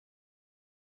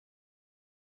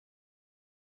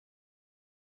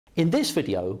In this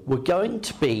video, we're going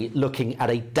to be looking at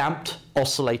a damped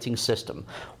oscillating system,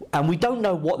 and we don't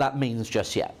know what that means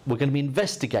just yet. We're going to be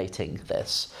investigating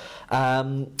this.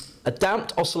 A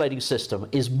damped oscillating system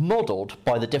is modelled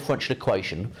by the differential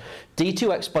equation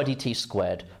d2x by dt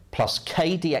squared plus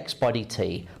k dx by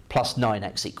dt plus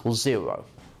 9x equals 0,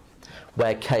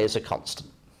 where k is a constant.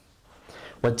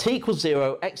 When t equals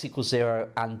 0, x equals 0,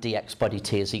 and dx by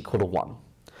dt is equal to 1.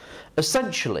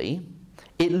 Essentially,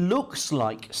 it looks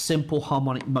like simple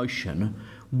harmonic motion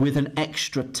with an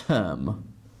extra term,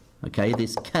 okay,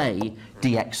 this k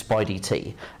dx by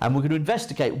dt, and we're going to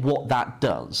investigate what that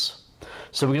does.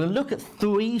 So we're going to look at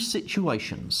three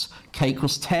situations, k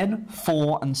equals 10,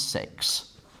 4 and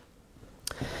 6.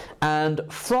 And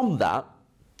from that,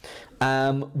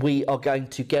 we are going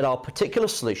to get our particular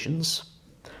solutions,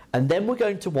 and then we're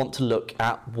going to want to look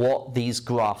at what these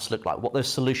graphs look like, what those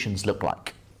solutions look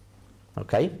like,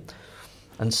 okay?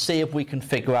 And see if we can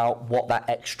figure out what that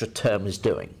extra term is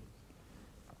doing.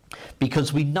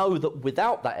 Because we know that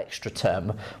without that extra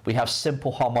term, we have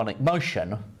simple harmonic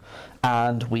motion,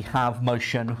 and we have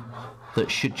motion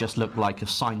that should just look like a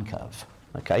sine curve,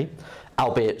 okay?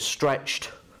 Albeit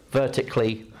stretched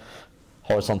vertically,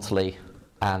 horizontally,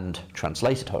 and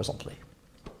translated horizontally,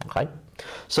 okay?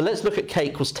 So let's look at k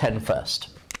equals 10 first.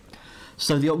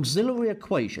 So the auxiliary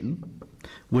equation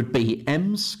would be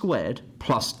m squared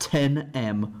plus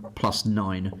 10m plus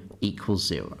 9 equals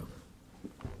 0.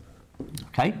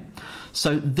 Okay,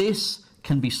 so this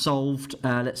can be solved.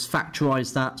 Let's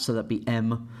factorize that, so that'd be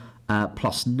m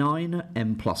plus 9,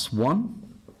 m plus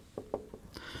 1.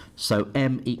 So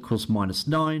m equals minus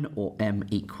 9, or m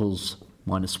equals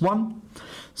minus 1.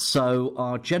 So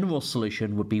our general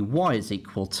solution would be y is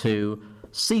equal to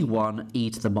c1 e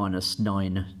to the minus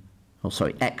 9, or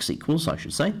sorry, x equals, I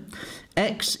should say,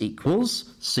 x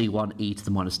equals c1 e to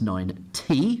the minus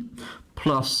 9t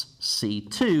plus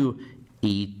c2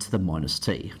 e to the minus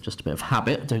t. Just a bit of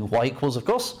habit doing y equals, of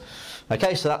course.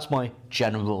 Okay, so that's my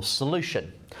general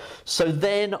solution. So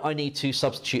then I need to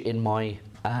substitute in my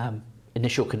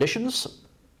initial conditions.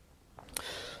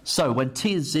 So when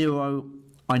t is 0,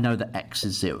 I know that x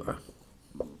is 0.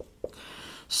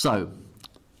 So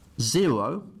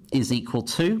 0 is equal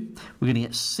to, we're going to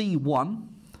get c1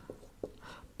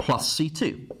 plus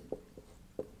c2.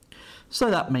 So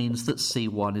that means that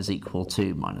c1 is equal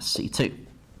to minus c2.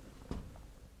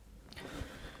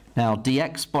 Now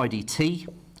dx by dt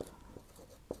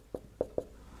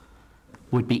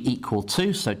would be equal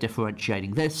to, so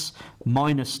differentiating this,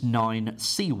 minus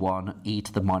 9c1 e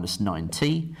to the minus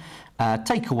 9t.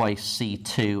 Take away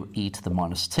c2 e to the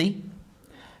minus t.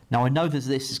 Now I know that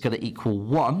this is going to equal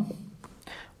 1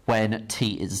 when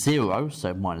t is 0,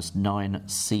 so minus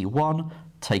 9c1,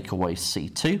 take away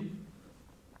c2.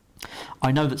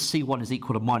 I know that c1 is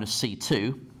equal to minus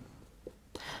c2,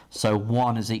 so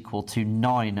 1 is equal to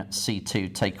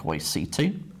 9c2, take away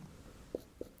c2.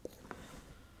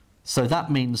 So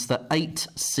that means that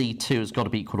 8c2 has got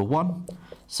to be equal to 1,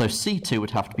 so c2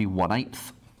 would have to be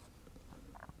 1/8.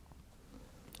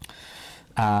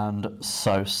 And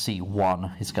so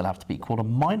c1 is going to have to be equal to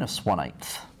minus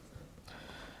 1/8.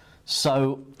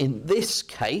 So in this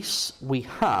case, we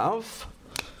have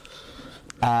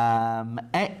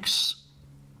x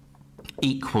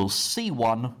equals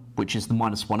c1, which is the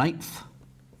minus 1/8,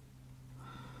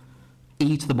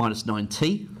 e to the minus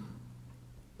 9t,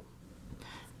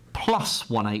 plus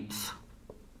 1/8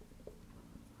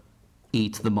 e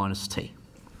to the minus t.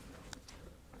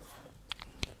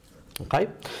 Okay,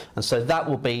 and so that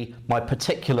will be my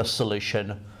particular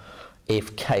solution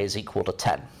if k is equal to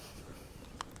 10.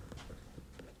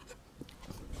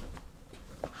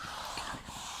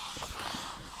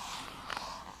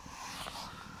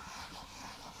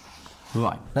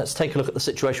 Right, let's take a look at the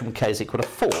situation when k is equal to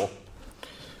 4.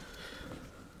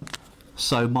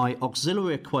 So my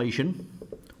auxiliary equation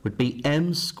would be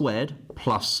m squared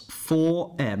plus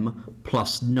 4m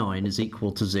plus 9 is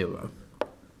equal to 0.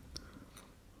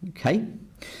 Okay,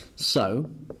 so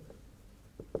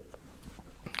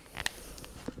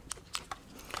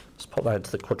let's pop that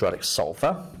into the quadratic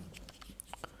solver.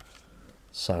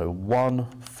 So 1,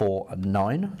 4 and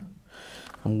 9,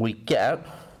 and we get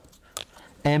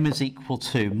m is equal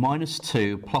to minus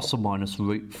 2 plus or minus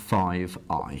root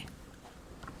 5i.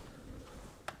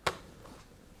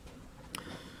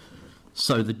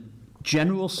 So the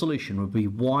general solution would be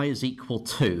y is equal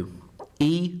to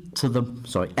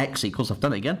x equals, I've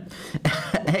done it again,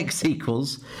 x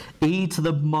equals e to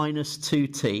the minus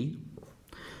 2t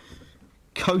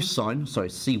cosine,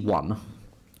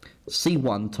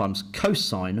 c1 times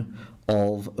cosine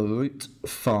of root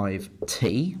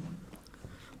 5t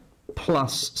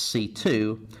plus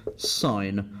C2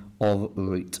 sine of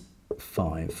root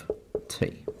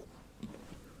 5t.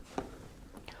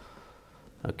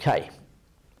 Okay.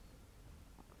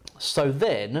 So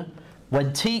then,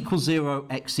 when t equals 0,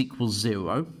 x equals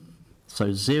 0,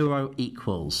 so 0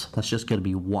 equals, that's just going to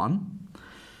be 1.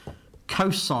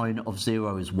 Cosine of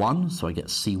 0 is 1, so I get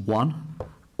C1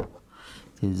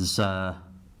 is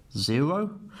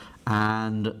 0,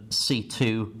 and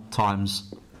C2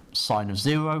 times sine of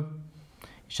 0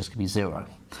 is just going to be 0.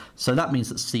 So that means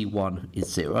that C1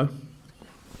 is 0.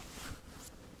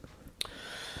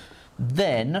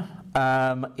 Then,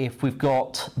 if we've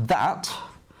got that,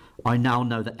 I now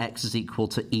know that x is equal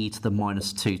to e to the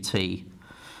minus 2t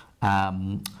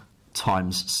times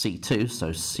C2, so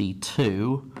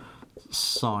C2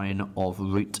 sine of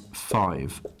root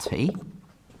 5t.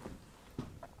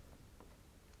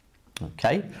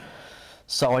 Okay,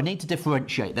 so I need to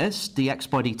differentiate this, dx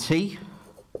by dt,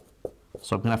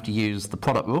 so I'm going to have to use the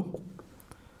product rule.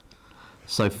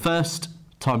 So first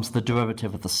times the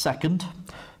derivative of the second,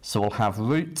 so we'll have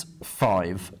root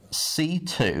 5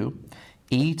 c2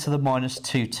 e to the minus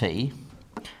 2t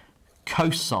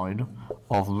cosine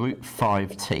of root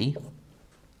 5t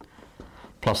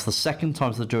plus the second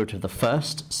times the derivative of the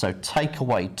first, so take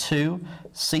away 2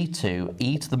 c2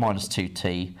 e to the minus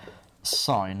 2t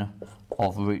sine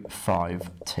of root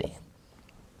 5t.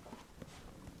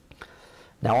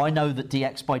 Now I know that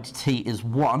dx by dt is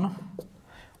 1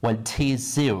 when t is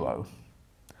 0.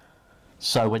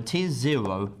 So when t is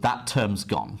 0, that term's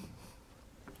gone.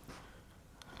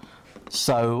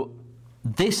 So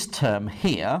this term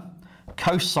here,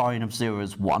 cosine of 0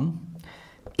 is 1,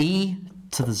 e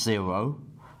to the 0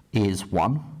 is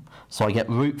 1, so I get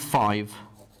root 5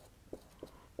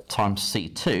 times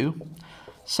c2,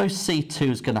 so c2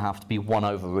 is going to have to be 1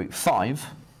 over root 5,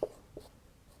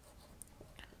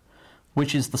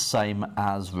 which is the same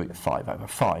as root 5 over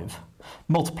 5,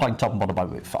 multiplying top and bottom by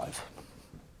root 5.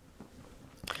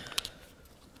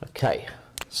 Okay,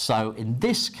 so in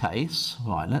this case,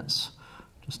 right, let's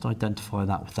just identify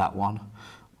that with that one. I'm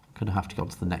going to have to go on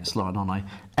to the next line, aren't I?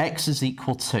 X is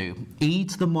equal to e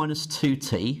to the minus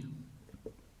 2t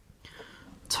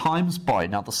times by,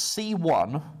 now the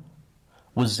C1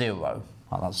 was 0.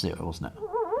 Oh, that's 0, wasn't it?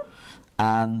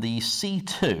 And the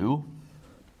C2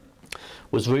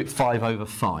 was root 5 over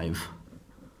 5.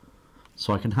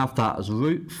 So I can have that as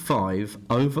root 5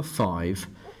 over 5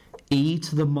 e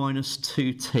to the minus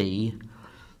 2t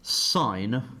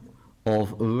sine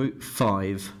of root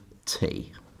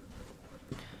 5t.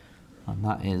 And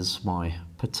that is my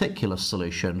particular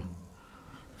solution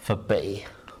for B.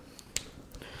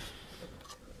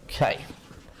 Okay.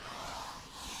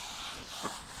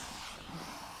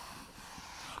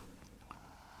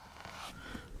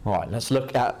 Right, let's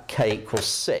look at k equals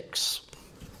 6.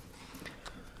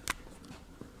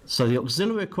 So the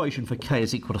auxiliary equation for k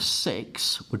is equal to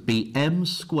 6 would be m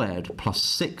squared plus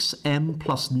 6m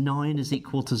plus 9 is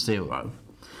equal to 0.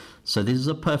 So this is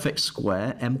a perfect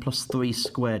square. M plus 3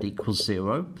 squared equals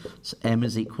 0. So m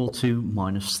is equal to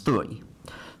minus 3.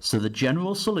 So the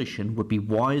general solution would be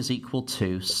y is equal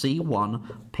to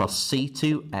c1 plus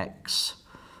c2x.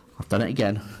 I've done it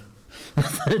again.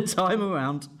 Third time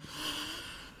around.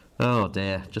 Oh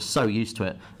dear, just so used to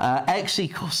it. X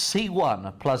equals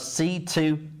c1 plus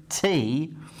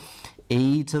c2t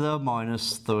e to the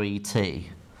minus 3t.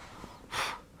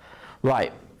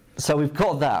 Right, so we've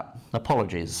got that.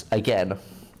 Apologies again.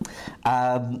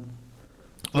 Right,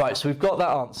 so we've got that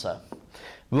answer.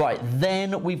 Right,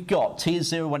 then we've got t is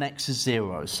 0 when x is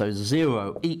 0. So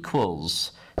 0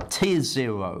 equals t is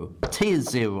 0, t is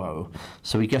 0.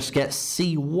 So we just get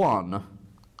c1.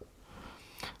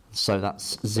 So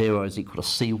that's 0 is equal to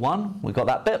c1. We've got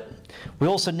that bit. We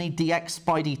also need dx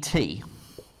by dt.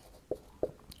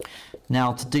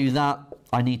 Now to do that,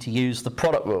 I need to use the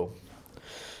product rule.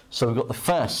 So we've got the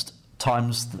first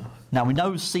times... Now we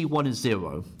know c1 is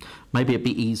 0. Maybe it'd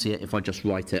be easier if I just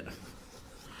write it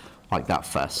like that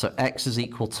first. So x is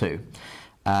equal to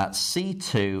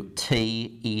c2t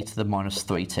e to the minus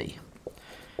 3t.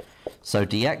 So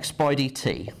dx by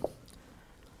dt.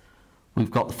 We've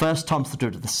got the first times the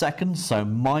derivative of the second, so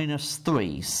minus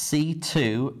 3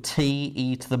 c2 t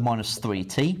e to the minus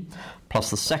 3t, plus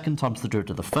the second times the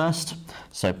derivative of the first,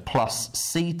 so plus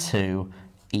c2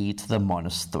 e to the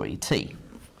minus 3t.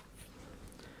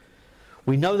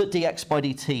 We know that dx by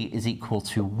dt is equal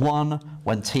to 1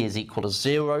 when t is equal to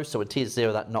 0, so when t is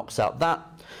 0 that knocks out that.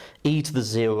 E to the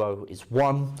 0 is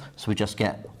 1, so we just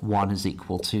get 1 is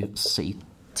equal to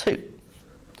c2.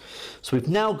 So we've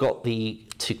now got the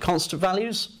two constant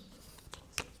values.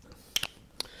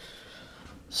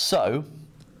 So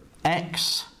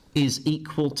x is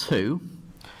equal to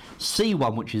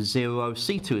C1, which is 0,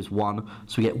 C2 is 1,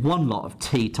 so we get one lot of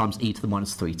t times e to the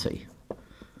minus 3t.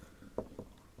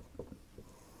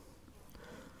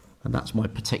 And that's my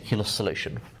particular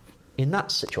solution in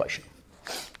that situation.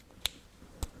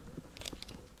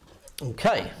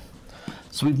 Okay,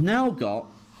 so we've now got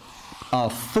our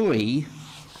three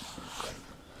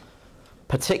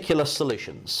particular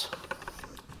solutions.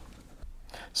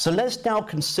 So let's now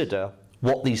consider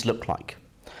what these look like.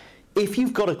 If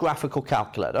you've got a graphical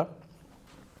calculator,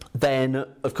 then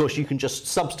of course you can just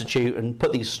substitute and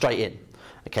put these straight in,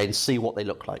 okay, and see what they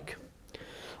look like.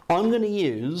 I'm going to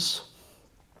use,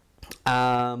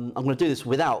 I'm going to do this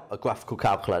without a graphical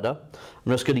calculator.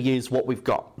 I'm just going to use what we've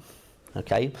got,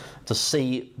 okay, to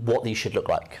see what these should look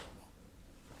like.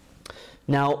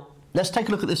 Now, let's take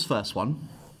a look at this first one.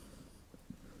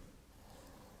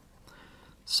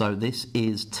 So this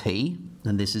is t,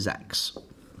 and this is x.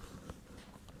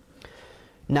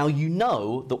 Now you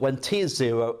know that when t is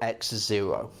 0, x is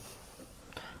 0.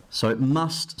 So it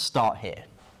must start here.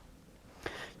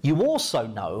 You also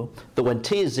know that when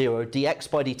t is 0, dx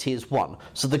by dt is 1.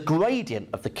 So the gradient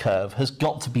of the curve has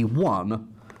got to be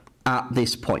 1 at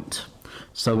this point.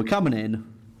 So we're coming in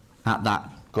at that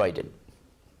gradient.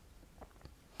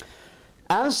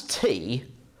 As t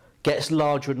gets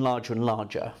larger and larger and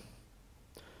larger,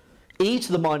 e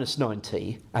to the minus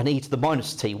 9t and e to the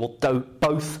minus t will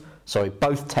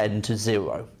both tend to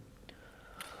 0.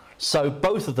 So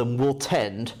both of them will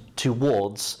tend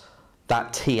towards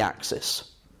that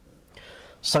t-axis.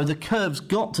 So the curve's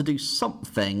got to do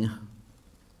something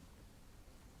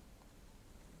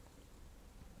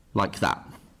like that.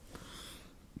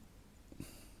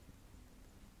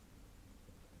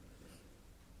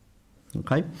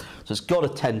 Okay, so it's got to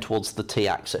tend towards the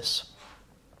t-axis.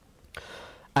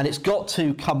 And it's got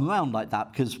to come around like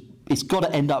that because it's got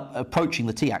to end up approaching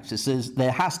the t-axis.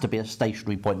 There has to be a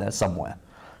stationary point there somewhere,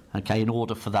 okay, in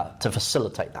order for that to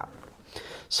facilitate that.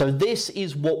 So this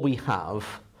is what we have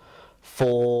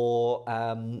for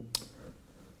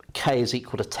k is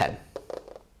equal to 10.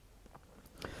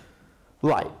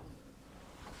 Right.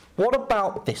 What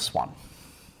about this one?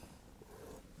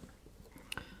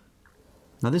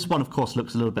 Now this one, of course,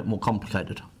 looks a little bit more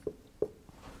complicated.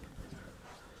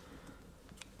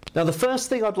 Now the first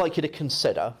thing I'd like you to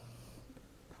consider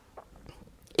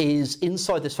is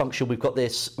inside this function we've got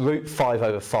this root 5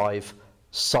 over 5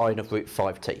 sine of root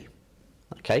 5t.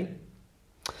 Okay?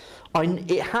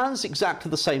 It has exactly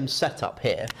the same setup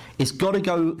here. It's got to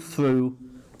go through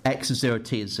x is 0,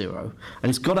 t is 0, and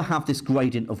it's got to have this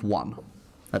gradient of 1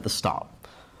 at the start.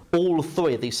 All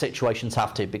three of these situations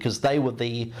have to, because they were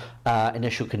the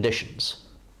initial conditions.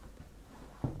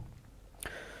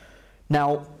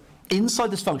 Now,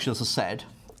 inside this function, as I said,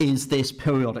 is this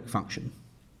periodic function,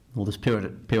 or this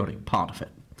periodic part of it.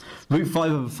 Root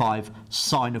 5 over 5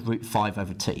 sine of root 5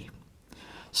 over t.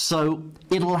 So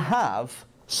it'll have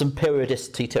some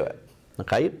periodicity to it,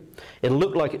 okay? It'll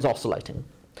look like it's oscillating.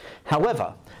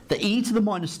 However, the e to the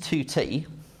minus 2t,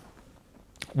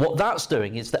 what that's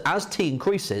doing is that as t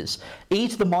increases, e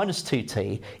to the minus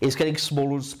 2t is getting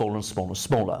smaller and smaller and smaller and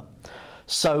smaller.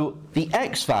 So the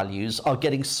x values are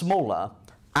getting smaller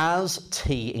as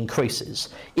t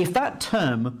increases. If that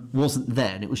term wasn't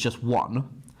there and it was just 1,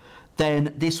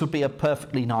 then this would be a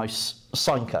perfectly nice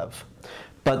sine curve.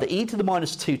 But the e to the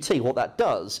minus 2t, what that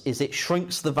does is it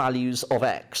shrinks the values of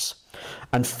x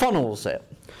and funnels it.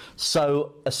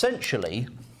 So essentially,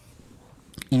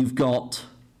 you've got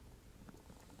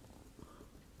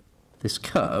this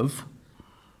curve.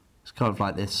 It's kind of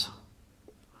like this.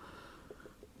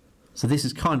 So this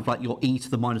is kind of like your e to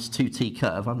the minus 2t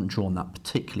curve. I haven't drawn that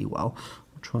particularly well.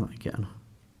 I'll try that again.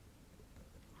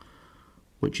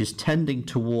 Which is tending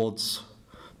towards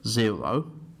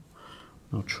 0.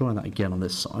 I'll try that again on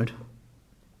this side.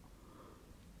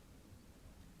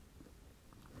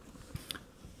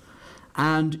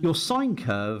 And your sine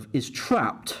curve is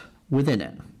trapped within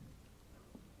it.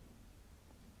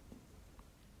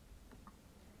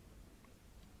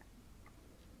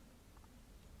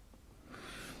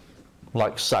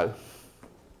 Like so.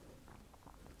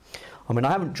 I mean,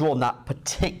 I haven't drawn that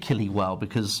particularly well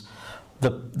because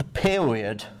the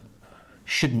period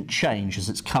shouldn't change as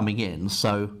it's coming in.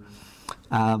 So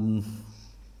let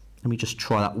me just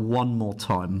try that one more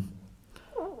time.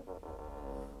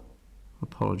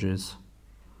 Apologies.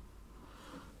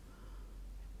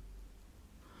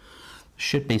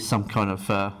 Should be some kind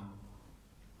of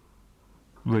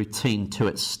routine to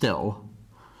it still.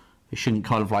 It shouldn't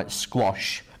kind of like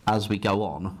squash as we go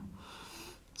on.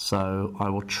 So I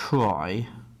will try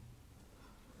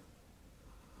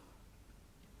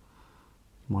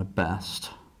my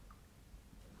best.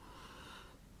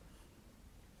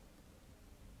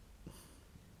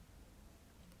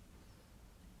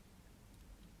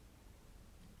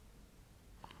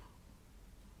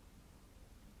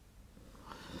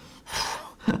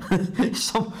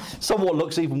 somewhat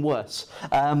looks even worse.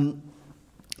 I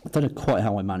don't know quite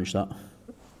how I managed that,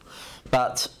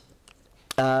 but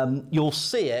you'll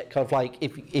see it kind of like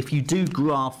if you do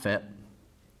graph it,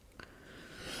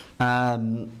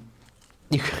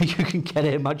 you can get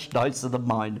it much nicer than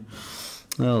mine.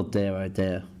 Oh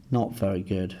dear, not very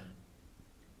good.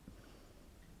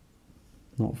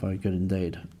 Not very good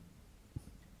indeed.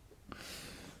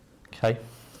 Okay,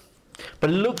 but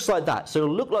it looks like that. So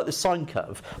it'll look like the sine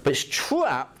curve, but it's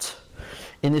trapped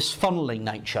in this funneling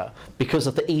nature because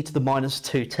of the e to the minus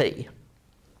 2t.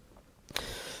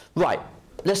 Right,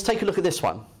 let's take a look at this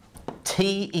one.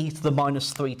 T e to the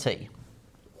minus 3t.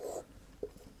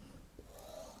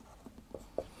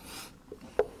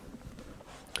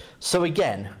 So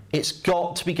again, it's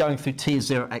got to be going through t is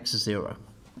 0, x is 0.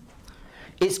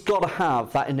 It's got to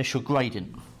have that initial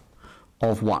gradient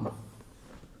of 1.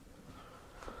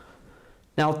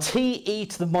 Now t e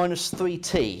to the minus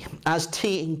 3t, as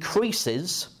t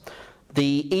increases,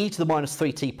 the e to the minus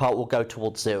 3t part will go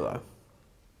towards 0.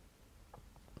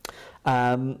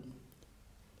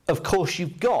 Of course,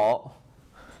 you've got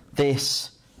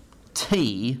this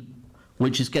t,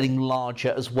 which is getting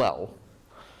larger as well.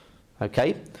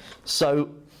 Okay, so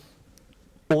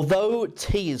although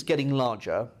t is getting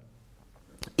larger,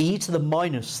 e to the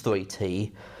minus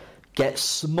 3t gets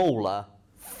smaller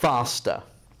faster.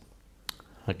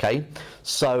 Okay,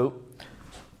 so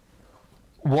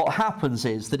what happens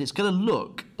is that it's going to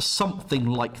look something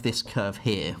like this curve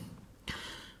here.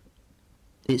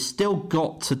 It's still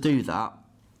got to do that,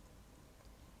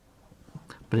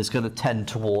 but it's going to tend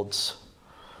towards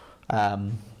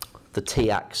the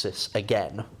t-axis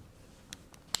again.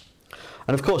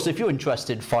 And of course, if you're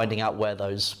interested in finding out where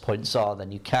those points are,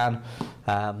 then you can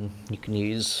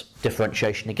use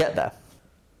differentiation to get there.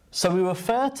 So we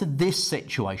refer to this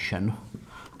situation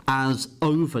as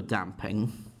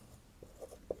over-damping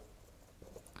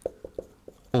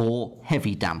or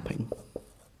heavy damping.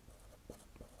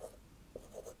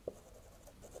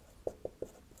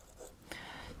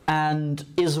 And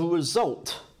is a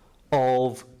result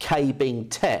of k being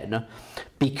 10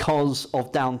 because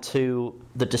of down to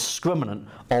the discriminant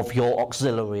of your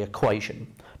auxiliary equation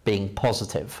being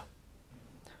positive.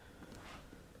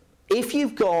 If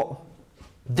you've got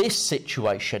this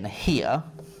situation here,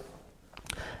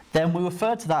 then we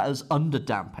refer to that as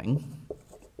underdamping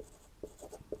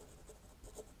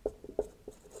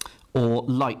or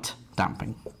light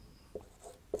damping,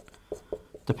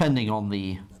 depending on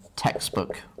the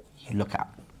textbook you look at.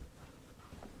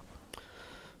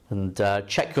 And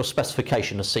check your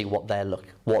specification to see what they're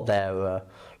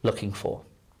looking for.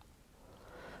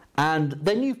 And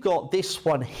then you've got this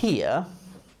one here,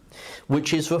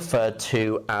 which is referred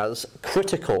to as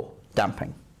critical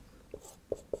damping.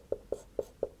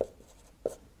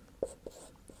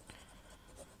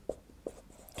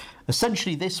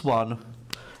 Essentially, this one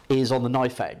is on the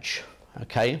knife edge,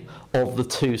 okay, of the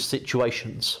two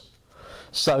situations.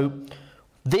 So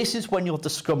this is when your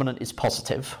discriminant is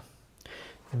positive.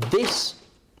 This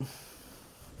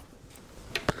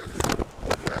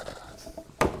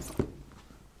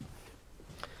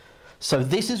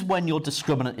is when your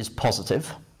discriminant is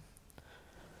positive.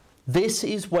 This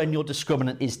is when your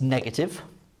discriminant is negative.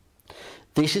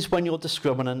 This is when your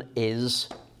discriminant is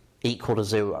equal to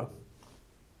 0.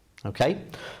 Okay?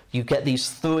 You get these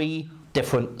three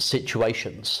different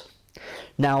situations.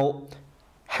 Now,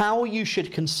 how you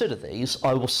should consider these,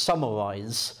 I will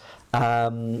summarize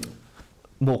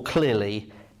more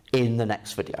clearly in the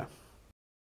next video.